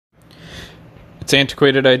It's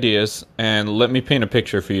Antiquated Ideas, and let me paint a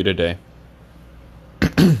picture for you today.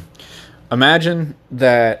 Imagine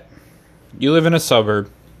that you live in a suburb,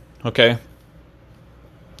 okay?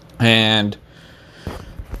 And,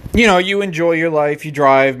 you enjoy your life. You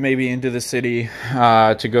drive maybe into the city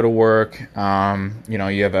to go to work.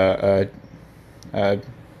 You have a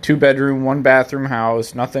two-bedroom, one-bathroom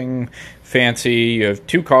house, nothing fancy. You have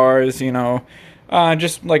two cars,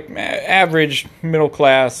 just like average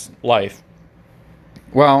middle-class life.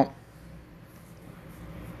 Well,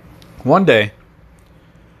 one day,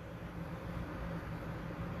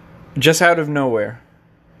 just out of nowhere,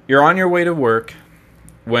 you're on your way to work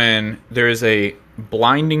when there is a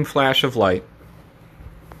blinding flash of light,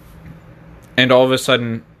 and all of a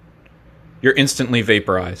sudden, you're instantly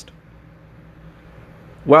vaporized.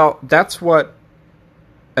 Well, that's what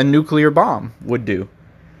a nuclear bomb would do,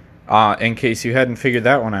 in case you hadn't figured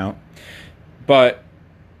that one out. But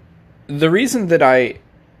the reason that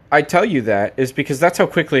I tell you that is because that's how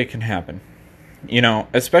quickly it can happen.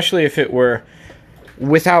 Especially if it were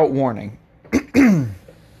without warning.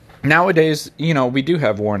 Nowadays, we do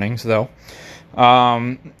have warnings, though.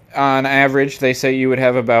 On average, they say you would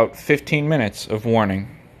have about 15 minutes of warning.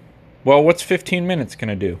 Well, what's 15 minutes going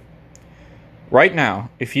to do? Right now,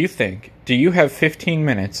 if you think, do you have 15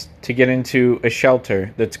 minutes to get into a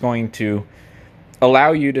shelter that's going to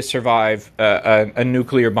allow you to survive a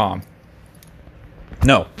nuclear bomb?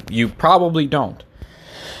 No, you probably don't.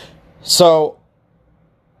 So,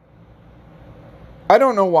 I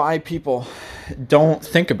don't know why people don't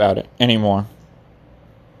think about it anymore.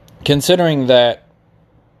 Considering that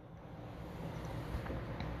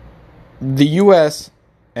the US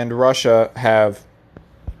and Russia have,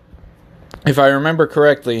 if I remember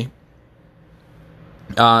correctly,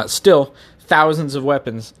 still thousands of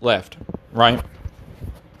weapons left, right?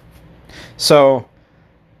 So,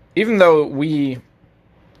 even though we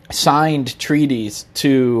signed treaties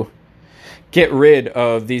to get rid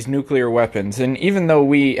of these nuclear weapons, and even though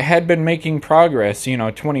we had been making progress,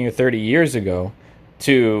 20 or 30 years ago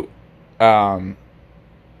to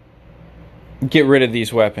get rid of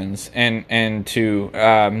these weapons and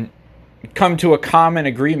to come to a common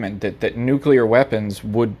agreement that nuclear weapons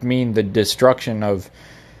would mean the destruction of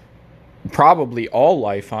probably all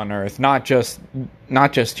life on Earth, not just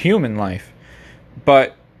human life.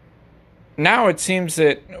 But now it seems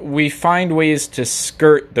that we find ways to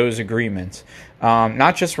skirt those agreements.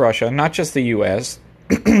 Not just Russia, not just the U.S.,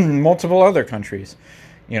 multiple other countries.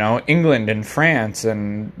 England and France,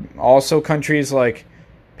 and also countries like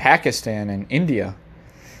Pakistan and India.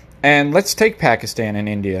 And let's take Pakistan and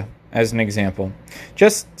India as an example,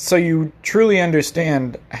 just so you truly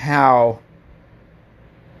understand how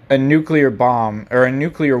a nuclear bomb or a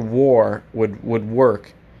nuclear war would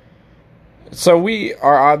work. So we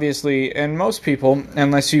are obviously, and most people,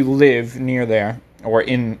 unless you live near there or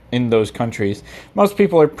in those countries, most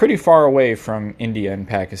people are pretty far away from India and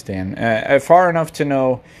Pakistan, far enough to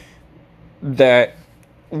know that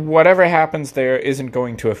whatever happens there isn't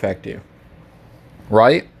going to affect you.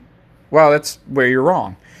 Right? Well, that's where you're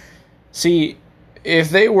wrong. See, if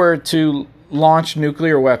they were to launch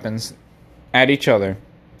nuclear weapons at each other,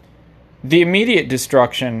 the immediate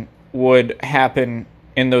destruction would happen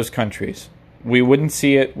in those countries. We wouldn't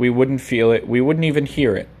see it, we wouldn't feel it, we wouldn't even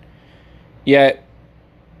hear it. Yet,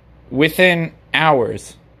 within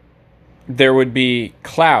hours, there would be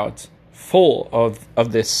clouds full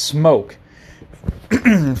of this smoke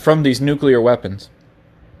from these nuclear weapons.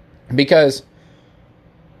 Because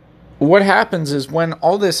what happens is when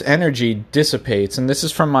all this energy dissipates, and this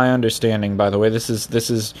is from my understanding, by the way, this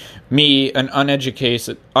is me, an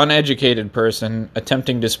uneducated person,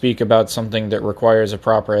 attempting to speak about something that requires a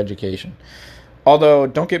proper education. Although,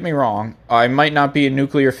 don't get me wrong, I might not be a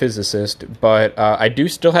nuclear physicist, but I do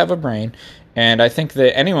still have a brain, and I think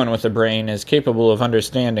that anyone with a brain is capable of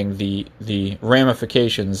understanding the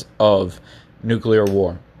ramifications of nuclear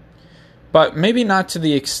war. But maybe not to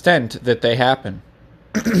the extent that they happen.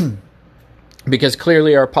 Because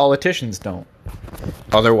clearly our politicians don't.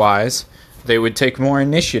 Otherwise, they would take more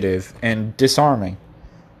initiative in disarming.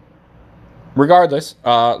 Regardless,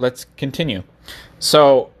 let's continue.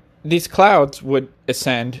 So, these clouds would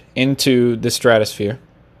ascend into the stratosphere,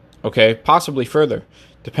 okay, possibly further,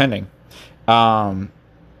 depending, and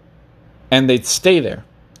they'd stay there.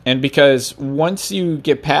 And because once you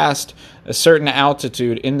get past a certain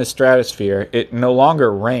altitude in the stratosphere, it no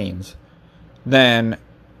longer rains, then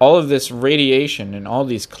all of this radiation and all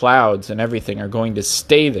these clouds and everything are going to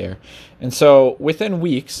stay there. And so within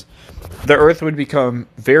weeks, the Earth would become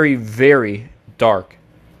very, very dark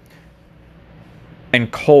and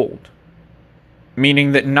cold,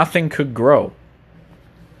 meaning that nothing could grow.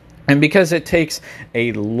 And because it takes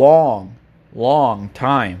a long, long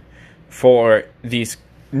time for these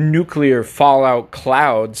nuclear fallout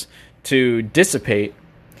clouds to dissipate,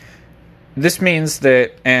 this means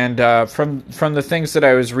that, and from the things that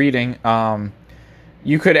I was reading,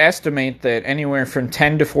 you could estimate that anywhere from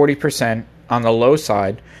 10 to 40% on the low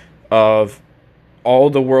side of all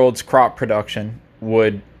the world's crop production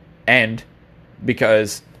would end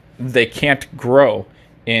because they can't grow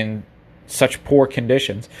in such poor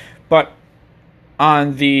conditions. But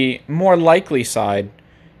on the more likely side,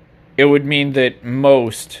 it would mean that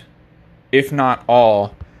most, if not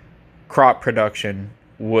all, crop production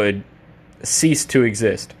would cease to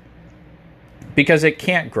exist. Because it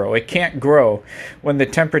can't grow. It can't grow when the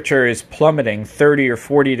temperature is plummeting 30 or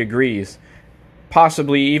 40 degrees,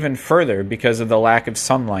 possibly even further because of the lack of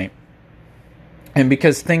sunlight. And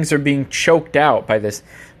because things are being choked out by this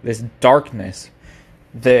darkness,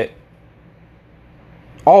 that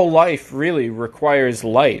all life really requires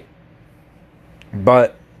light.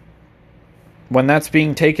 But when that's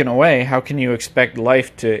being taken away, how can you expect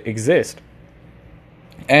life to exist?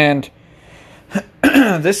 And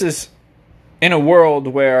this is in a world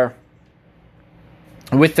where,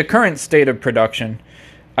 with the current state of production,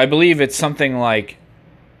 I believe it's something like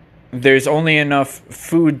there's only enough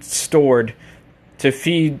food stored to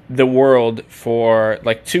feed the world for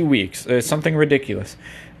like 2 weeks. It's something ridiculous.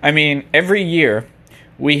 I mean, every year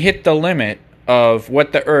we hit the limit of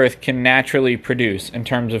what the earth can naturally produce in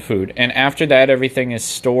terms of food. And after that, everything is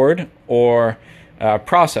stored or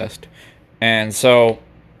processed. And so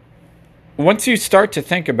once you start to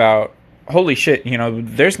think about, holy shit,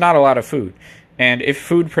 there's not a lot of food. And if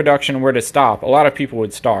food production were to stop, a lot of people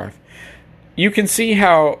would starve. You can see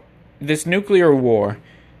how this nuclear war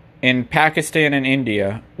in Pakistan and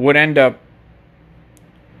India would end up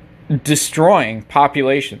destroying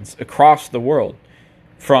populations across the world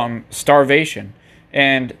from starvation.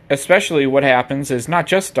 And especially what happens is not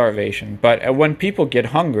just starvation, but when people get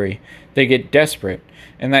hungry, they get desperate.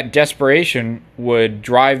 And that desperation would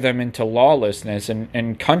drive them into lawlessness,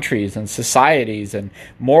 and countries and societies and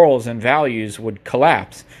morals and values would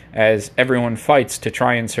collapse as everyone fights to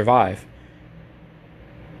try and survive.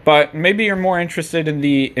 But maybe you're more interested in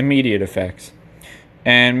the immediate effects.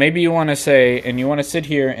 And maybe you want to say, and you want to sit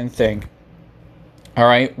here and think, all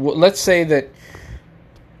right, well, let's say that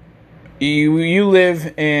you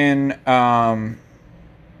live in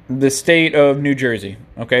the state of New Jersey,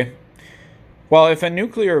 okay? Well, if a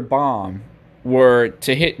nuclear bomb were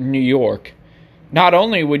to hit New York, not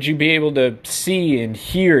only would you be able to see and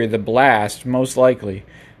hear the blast, most likely,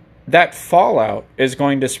 that fallout is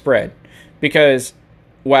going to spread. Because,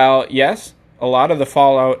 while, yes, a lot of the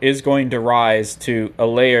fallout is going to rise to a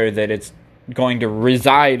layer that it's going to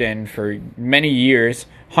reside in for many years,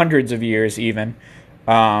 hundreds of years even,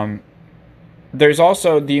 there's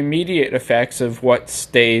also the immediate effects of what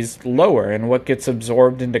stays lower and what gets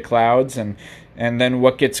absorbed into clouds and then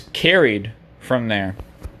what gets carried from there.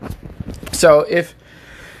 So if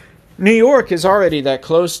New York is already that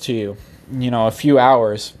close to you, a few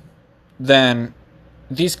hours, then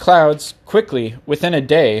these clouds quickly, within a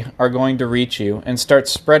day, are going to reach you and start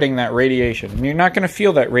spreading that radiation. And you're not going to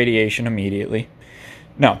feel that radiation immediately.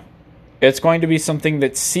 No. It's going to be something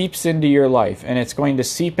that seeps into your life, and it's going to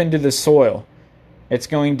seep into the soil. It's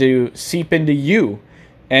going to seep into you,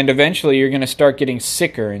 and eventually you're going to start getting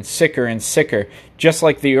sicker and sicker and sicker, just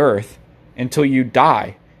like the earth, until you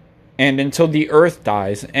die, and until the earth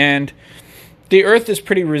dies. And the earth is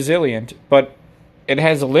pretty resilient, but it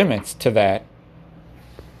has limits to that.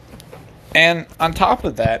 And on top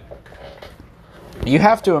of that, you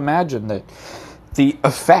have to imagine that the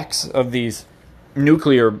effects of these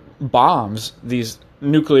nuclear bombs, these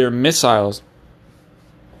nuclear missiles,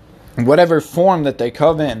 whatever form that they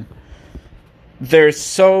come in, they're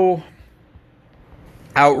so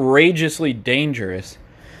outrageously dangerous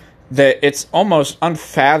that it's almost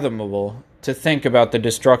unfathomable to think about the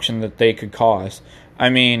destruction that they could cause. I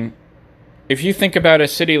mean, if you think about a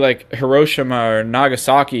city like Hiroshima or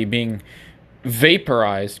Nagasaki being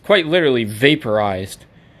vaporized, quite literally vaporized,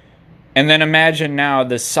 and then imagine now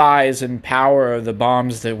the size and power of the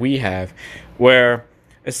bombs that we have, where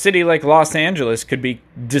a city like Los Angeles could be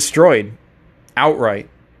destroyed outright.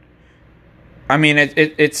 I mean,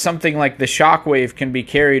 it's something like the shockwave can be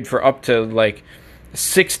carried for up to like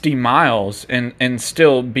 60 miles and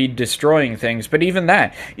still be destroying things. But even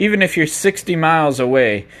that, even if you're 60 miles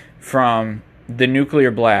away from the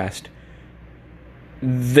nuclear blast,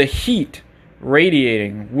 the heat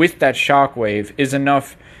radiating with that shockwave is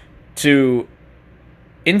enough to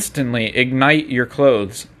instantly ignite your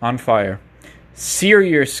clothes on fire, sear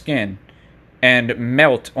your skin, and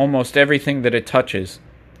melt almost everything that it touches.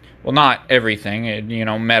 Well, not everything,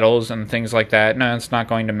 metals and things like that. No, it's not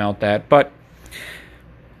going to melt that. But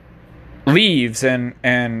leaves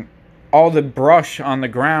and all the brush on the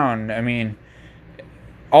ground, I mean,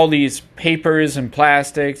 all these papers and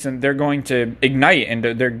plastics, and they're going to ignite and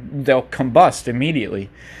they'll combust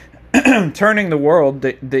immediately, turning the world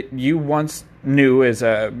that you once knew as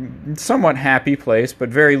a somewhat happy place, but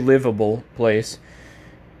very livable place,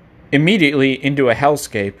 immediately into a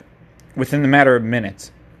hellscape within the matter of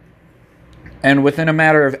minutes. And within a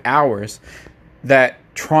matter of hours, that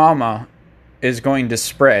trauma is going to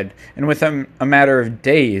spread. And within a matter of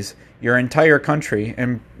days, your entire country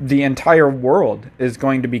and the entire world is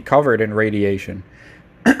going to be covered in radiation.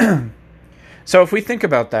 So if we think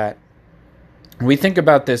about that, we think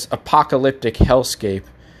about this apocalyptic hellscape,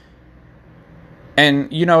 and,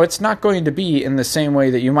 it's not going to be in the same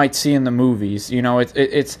way that you might see in the movies. No,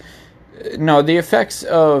 the effects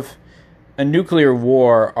of a nuclear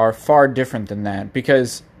war are far different than that,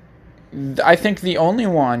 because I think the only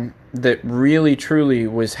one that really truly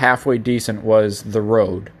was halfway decent was The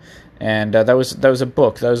Road, and that was a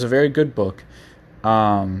book. That was a very good book.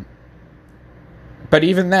 But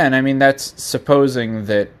even then, I mean, that's supposing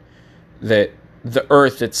that the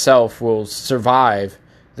Earth itself will survive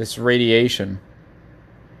this radiation,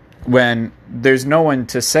 when there's no one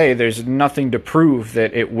to say, there's nothing to prove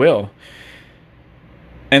that it will.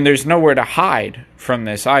 And there's nowhere to hide from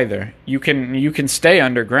this either. You can stay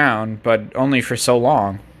underground, but only for so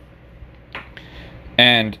long.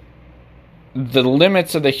 And the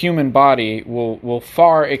limits of the human body will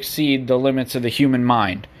far exceed the limits of the human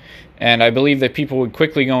mind. And I believe that people would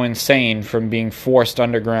quickly go insane from being forced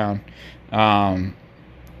underground.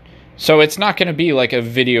 So it's not going to be like a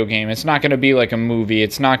video game. It's not going to be like a movie.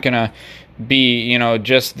 It's not going to be,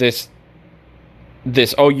 just this,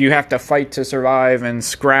 you have to fight to survive and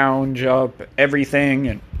scrounge up everything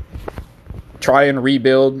and try and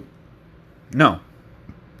rebuild. No.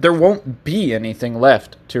 There won't be anything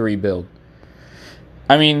left to rebuild.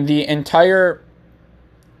 I mean, the entire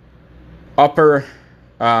upper,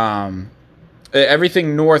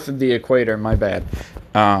 everything north of the equator, my bad,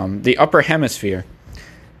 the upper hemisphere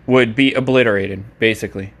would be obliterated,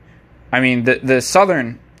 basically. I mean, the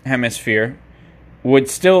southern hemisphere would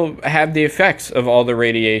still have the effects of all the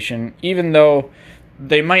radiation, even though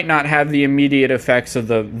they might not have the immediate effects of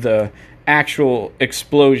the actual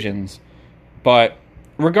explosions. But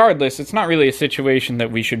regardless, it's not really a situation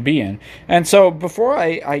that we should be in. And so before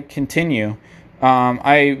I continue,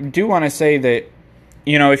 I do want to say that,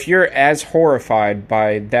 if you're as horrified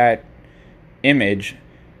by that image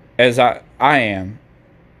as I am,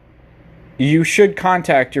 you should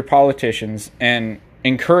contact your politicians and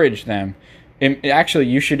encourage them. Actually,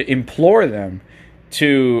 you should implore them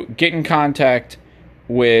to get in contact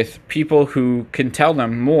with people who can tell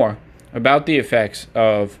them more about the effects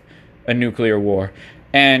of a nuclear war,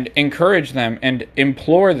 and encourage them and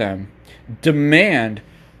implore them, demand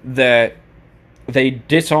that they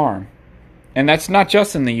disarm. And that's not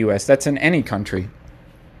just in the U.S., that's in any country.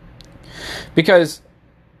 Because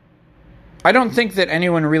I don't think that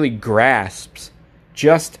anyone really grasps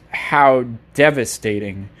just how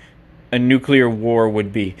devastating a nuclear war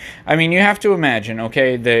would be. I mean, you have to imagine,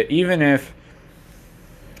 okay, that even if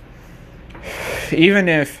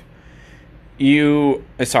you...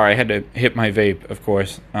 Sorry, I had to hit my vape, of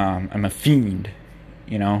course. I'm a fiend,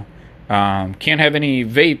 Can't have any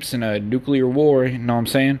vapes in a nuclear war, you know what I'm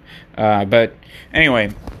saying? But anyway,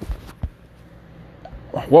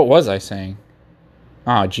 what was I saying?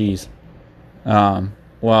 Geez.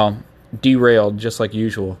 Well, derailed just like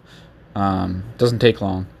usual. Doesn't take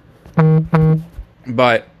long.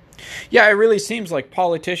 But yeah, it really seems like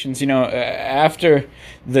politicians, after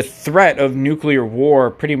the threat of nuclear war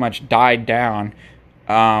pretty much died down,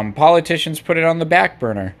 politicians put it on the back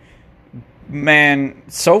burner. Man,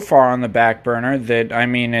 so far on the back burner that, I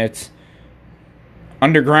mean, it's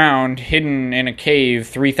underground, hidden in a cave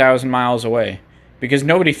 3,000 miles away, because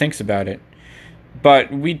nobody thinks about it.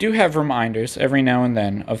 But we do have reminders every now and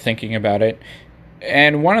then of thinking about it.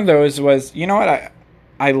 And one of those was, you know what,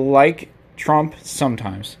 I like Trump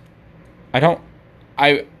sometimes.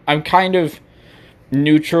 I'm kind of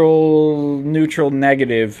neutral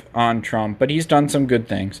negative on Trump, but he's done some good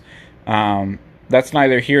things. That's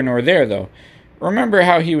neither here nor there, though. Remember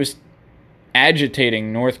how he was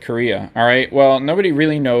agitating North Korea, all right? Well, nobody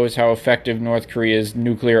really knows how effective North Korea's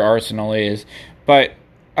nuclear arsenal is, but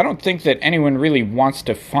I don't think that anyone really wants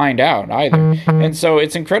to find out either. And so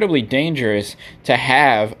it's incredibly dangerous to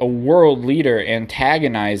have a world leader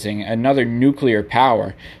antagonizing another nuclear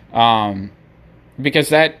power, because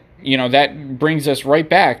that that brings us right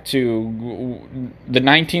back to the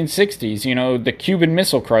 1960s, the Cuban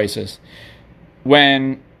Missile Crisis,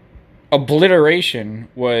 when obliteration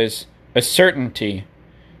was a certainty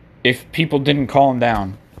if people didn't calm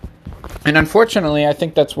down. And unfortunately, I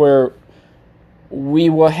think that's where we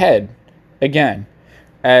will head again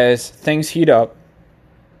as things heat up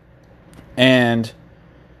and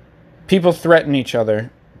people threaten each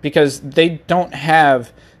other because they don't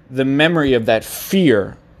have the memory of that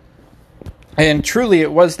fear. And truly,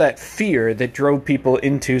 it was that fear that drove people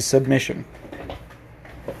into submission.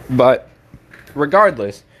 But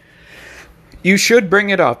regardless, you should bring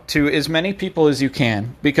it up to as many people as you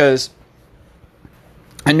can, because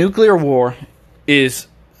a nuclear war is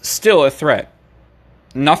still a threat.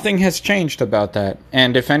 Nothing has changed about that.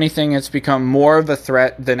 And if anything, it's become more of a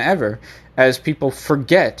threat than ever as people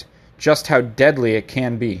forget just how deadly it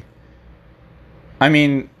can be. I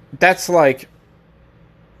mean, that's like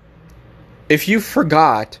if you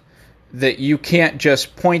forgot that you can't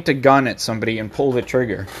just point a gun at somebody and pull the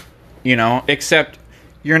trigger, except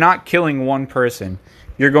you're not killing one person.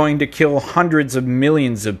 You're going to kill hundreds of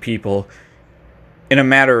millions of people in a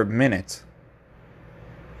matter of minutes.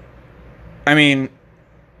 I mean,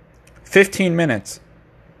 15 minutes.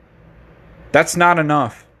 That's not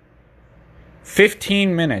enough.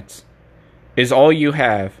 15 minutes is all you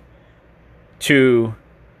have to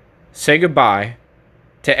say goodbye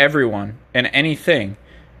to everyone and anything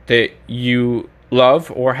that you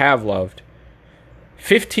love or have loved.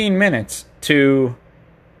 15 minutes to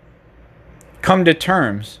come to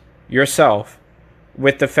terms yourself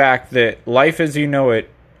with the fact that life as you know it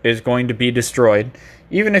is going to be destroyed.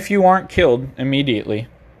 Even if you aren't killed immediately,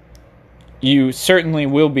 you certainly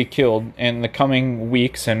will be killed in the coming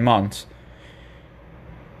weeks and months.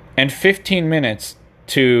 And 15 minutes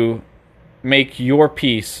to make your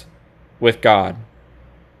peace with God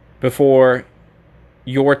before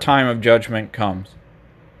your time of judgment comes.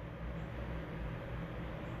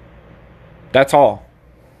 That's all.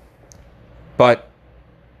 But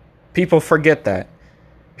people forget that.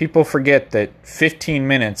 People forget that 15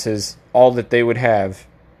 minutes is all that they would have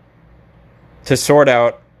to sort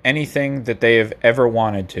out anything that they have ever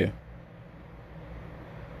wanted to.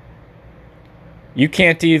 You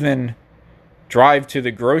can't even drive to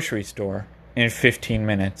the grocery store in 15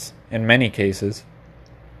 minutes in many cases.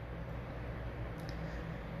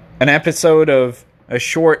 An episode of a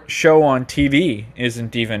short show on TV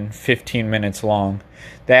isn't even 15 minutes long.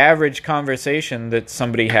 The average conversation that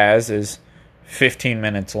somebody has is 15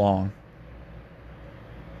 minutes long.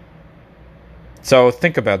 So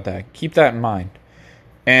think about that. Keep that in mind.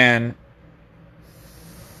 And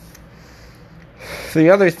the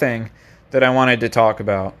other thing that I wanted to talk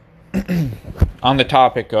about on the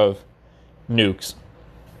topic of nukes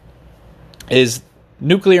is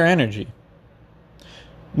nuclear energy.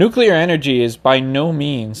 Nuclear energy is by no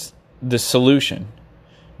means the solution.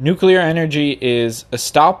 Nuclear energy is a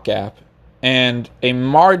stopgap, and a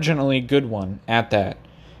marginally good one at that.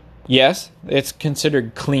 Yes, it's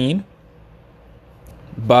considered clean,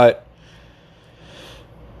 but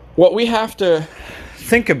what we have to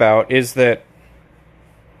think about is that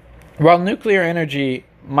while nuclear energy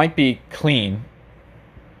might be clean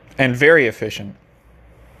and very efficient,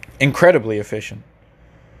 incredibly efficient,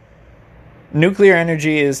 nuclear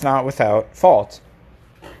energy is not without faults.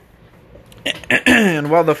 And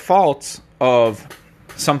while the faults of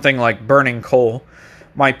something like burning coal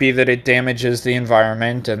might be that it damages the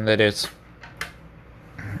environment and that it's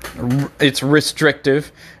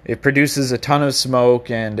restrictive, it produces a ton of smoke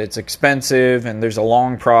and it's expensive and there's a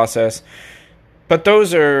long process, but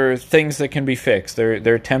those are things that can be fixed.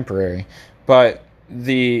 They're temporary. But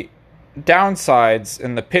the downsides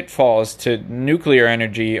and the pitfalls to nuclear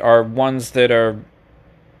energy are ones that are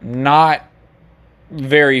not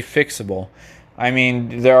very fixable. I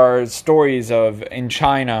mean, there are stories of in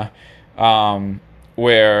China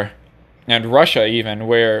where, and Russia even,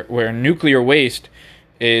 where nuclear waste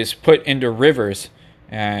is put into rivers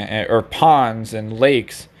or ponds and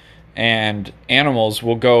lakes, and animals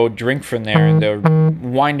will go drink from there, and they're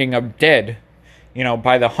winding up dead,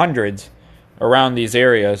 by the hundreds around these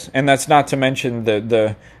areas. And that's not to mention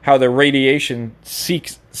the how the radiation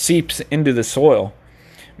seeps into the soil,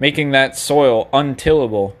 making that soil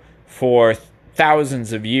untillable for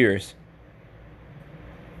thousands of years.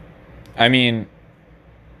 I mean,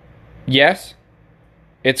 yes,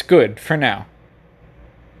 it's good for now.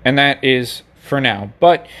 And that is for now.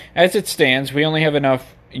 But as it stands, we only have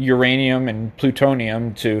enough uranium and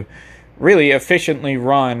plutonium to really efficiently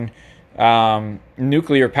run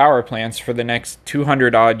nuclear power plants for the next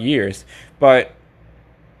 200 odd years. But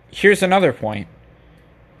here's another point.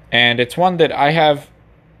 And it's one that I have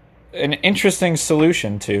an interesting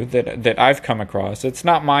solution to that I've come across. It's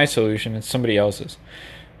not my solution, it's somebody else's.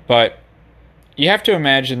 But you have to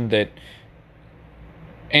imagine that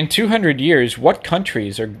in 200 years, what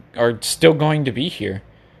countries are still going to be here?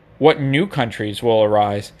 What new countries will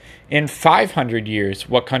arise? In 500 years,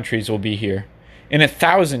 what countries will be here? In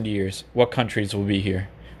 1,000 years, what countries will be here?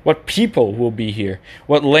 What people will be here?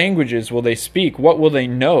 What languages will they speak? What will they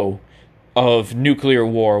know of nuclear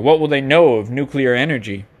war? What will they know of nuclear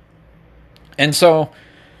energy? And so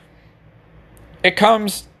it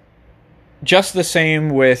comes just the same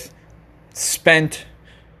with spent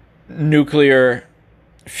nuclear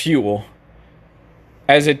fuel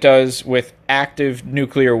as it does with active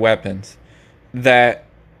nuclear weapons, that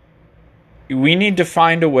we need to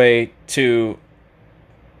find a way to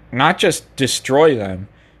not just destroy them,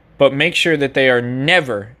 but make sure that they are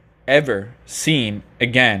never, ever seen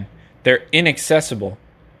again. They're inaccessible.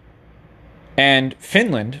 And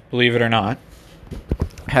Finland, believe it or not,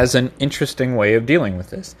 has an interesting way of dealing with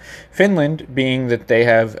this. Finland, being that they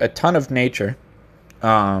have a ton of nature,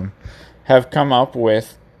 have come up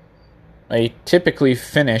with a typically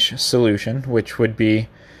Finnish solution, which would be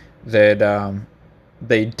that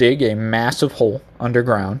they dig a massive hole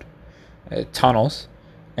underground, tunnels,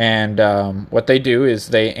 and what they do is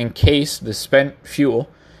they encase the spent fuel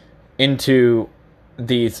into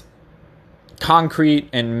these concrete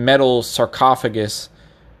and metal sarcophaguses,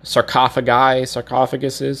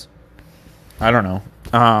 I don't know,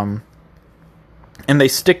 and they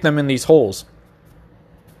stick them in these holes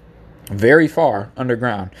very far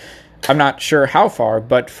underground. I'm not sure how far,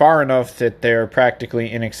 but far enough that they're practically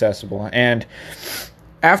inaccessible. And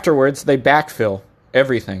afterwards, they backfill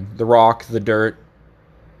everything, the rock, the dirt,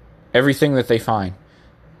 everything that they find.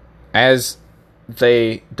 As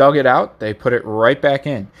they dug it out, they put it right back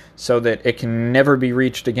in so that it can never be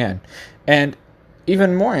reached again. And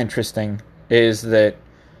even more interesting is that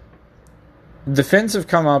the Finns have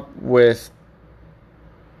come up with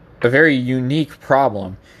a very unique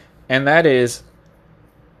problem, and that is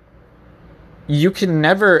you can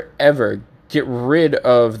never, ever get rid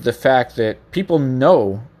of the fact that people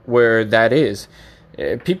know where that is.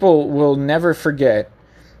 People will never forget,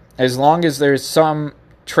 as long as there's some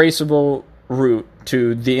traceable route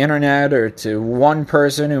to the internet or to one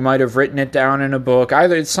person who might have written it down in a book.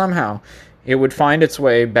 Either somehow it would find its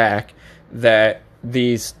way back that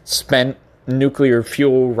these spent nuclear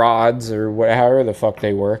fuel rods, or however the fuck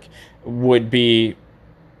they work, would be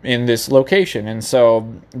in this location. And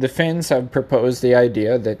so the Finns have proposed the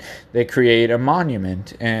idea that they create a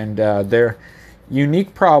monument, and their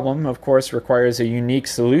unique problem, of course, requires a unique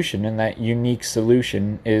solution, and that unique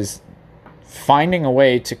solution is finding a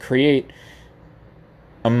way to create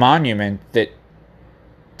a monument that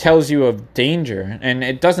tells you of danger. And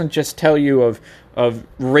it doesn't just tell you of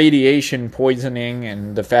radiation poisoning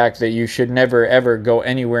and the fact that you should never ever go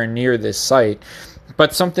anywhere near this site,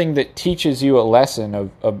 but something that teaches you a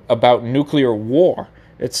lesson about nuclear war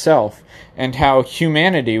itself and how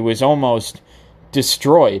humanity was almost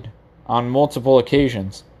destroyed on multiple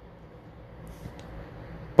occasions.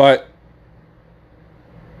 But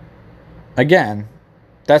again,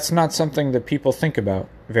 that's not something that people think about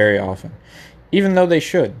very often, even though they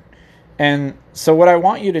should. And so what I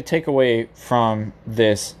want you to take away from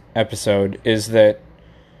this episode is that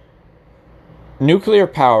nuclear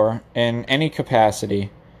power in any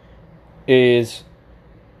capacity is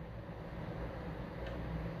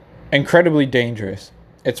incredibly dangerous.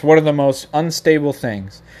 It's one of the most unstable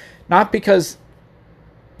things. Not because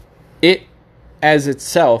it as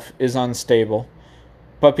itself is unstable,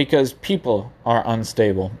 but because people are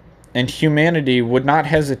unstable. And humanity would not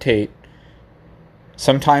hesitate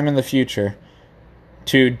sometime in the future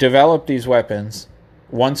to develop these weapons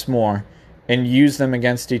once more and use them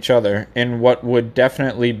against each other in what would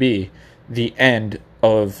definitely be the end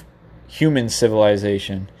of human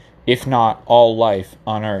civilization, if not all life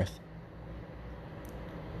on Earth.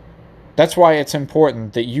 That's why it's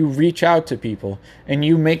important that you reach out to people and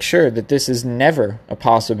you make sure that this is never a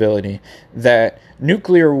possibility, that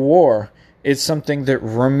nuclear war is something that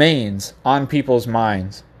remains on people's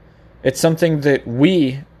minds. It's something that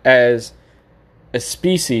we, as a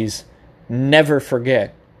species, never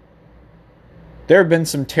forget. There have been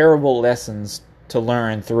some terrible lessons to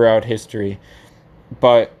learn throughout history,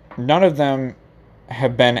 but none of them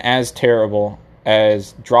have been as terrible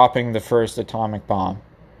as dropping the first atomic bomb.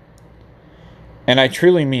 And I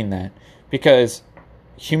truly mean that, because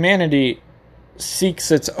humanity seeks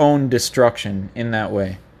its own destruction in that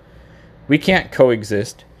way. We can't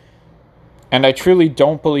coexist. And I truly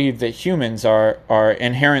don't believe that humans are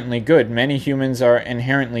inherently good. Many humans are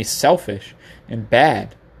inherently selfish and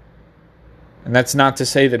bad. And that's not to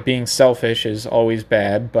say that being selfish is always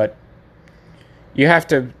bad, but you have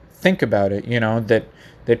to think about it,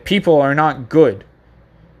 that people are not good.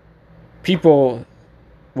 People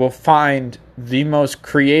will find the most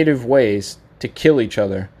creative ways to kill each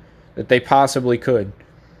other that they possibly could.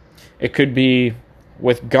 It could be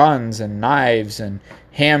with guns and knives and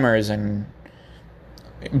hammers and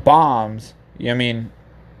bombs. I mean,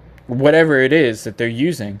 whatever it is that they're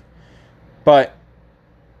using. But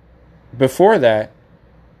before that,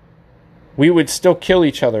 we would still kill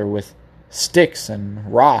each other with sticks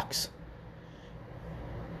and rocks.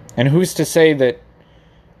 And who's to say that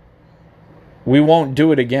we won't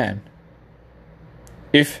do it again?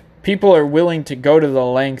 If people are willing to go to the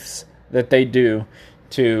lengths that they do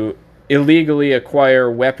to illegally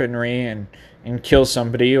acquire weaponry and kill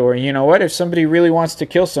somebody, or if somebody really wants to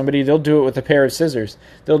kill somebody, they'll do it with a pair of scissors.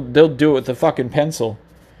 They'll do it with a fucking pencil.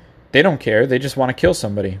 They don't care. They just want to kill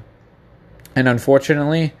somebody. And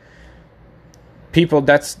unfortunately, people,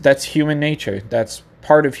 that's human nature. That's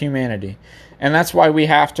part of humanity. And that's why we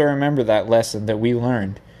have to remember that lesson that we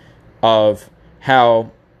learned of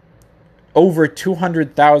how over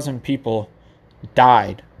 200,000 people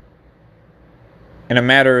died in a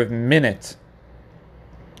matter of minutes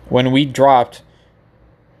when we dropped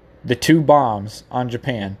the 2 bombs on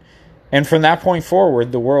Japan. And from that point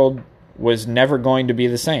forward, the world was never going to be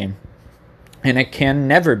the same. And it can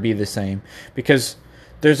never be the same, because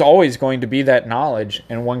there's always going to be that knowledge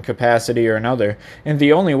in one capacity or another. And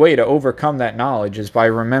the only way to overcome that knowledge is by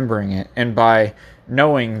remembering it, and by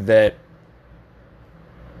knowing that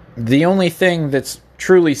the only thing that's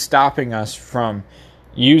truly stopping us from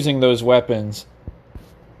using those weapons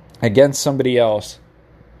against somebody else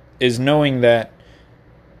is knowing that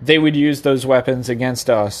they would use those weapons against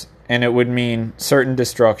us, and it would mean certain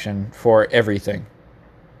destruction for everything.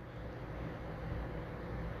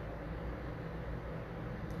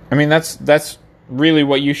 I mean, that's really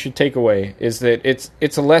what you should take away, is that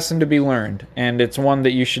it's a lesson to be learned, and it's one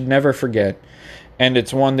that you should never forget, and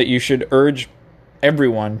it's one that you should urge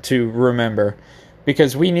everyone to remember,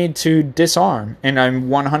 because we need to disarm, and I'm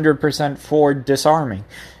 100% for disarming.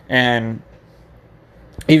 And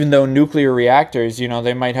even though nuclear reactors,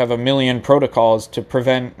 they might have a million protocols to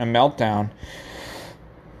prevent a meltdown,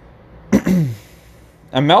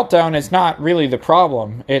 a meltdown is not really the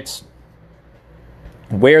problem. It's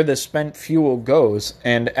where the spent fuel goes,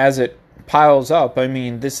 and as it piles up, I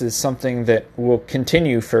mean, this is something that will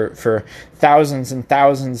continue for thousands and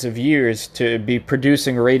thousands of years to be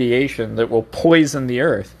producing radiation that will poison the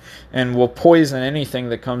earth and will poison anything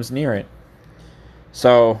that comes near it.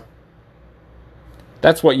 So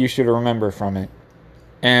that's what you should remember from it.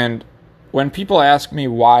 And when people ask me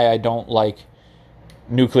why I don't like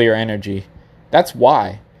nuclear energy, that's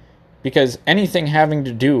why. Because anything having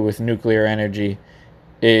to do with nuclear energy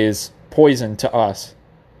is poison to us.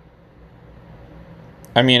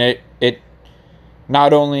 I mean, it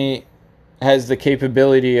not only has the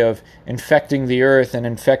capability of infecting the earth and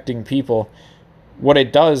infecting people, what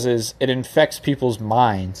it does is it infects people's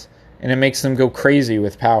minds, and it makes them go crazy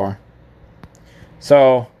with power.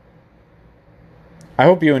 So, I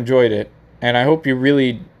hope you enjoyed it, and I hope you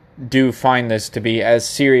really do find this to be as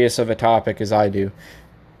serious of a topic as I do.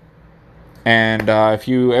 And if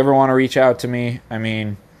you ever want to reach out to me, I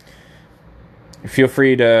mean, feel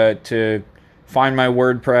free to find my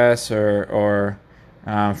WordPress or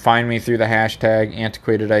find me through the hashtag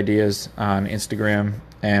Antiquated Ideas on Instagram,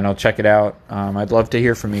 and I'll check it out. I'd love to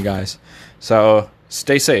hear from you guys. So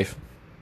stay safe.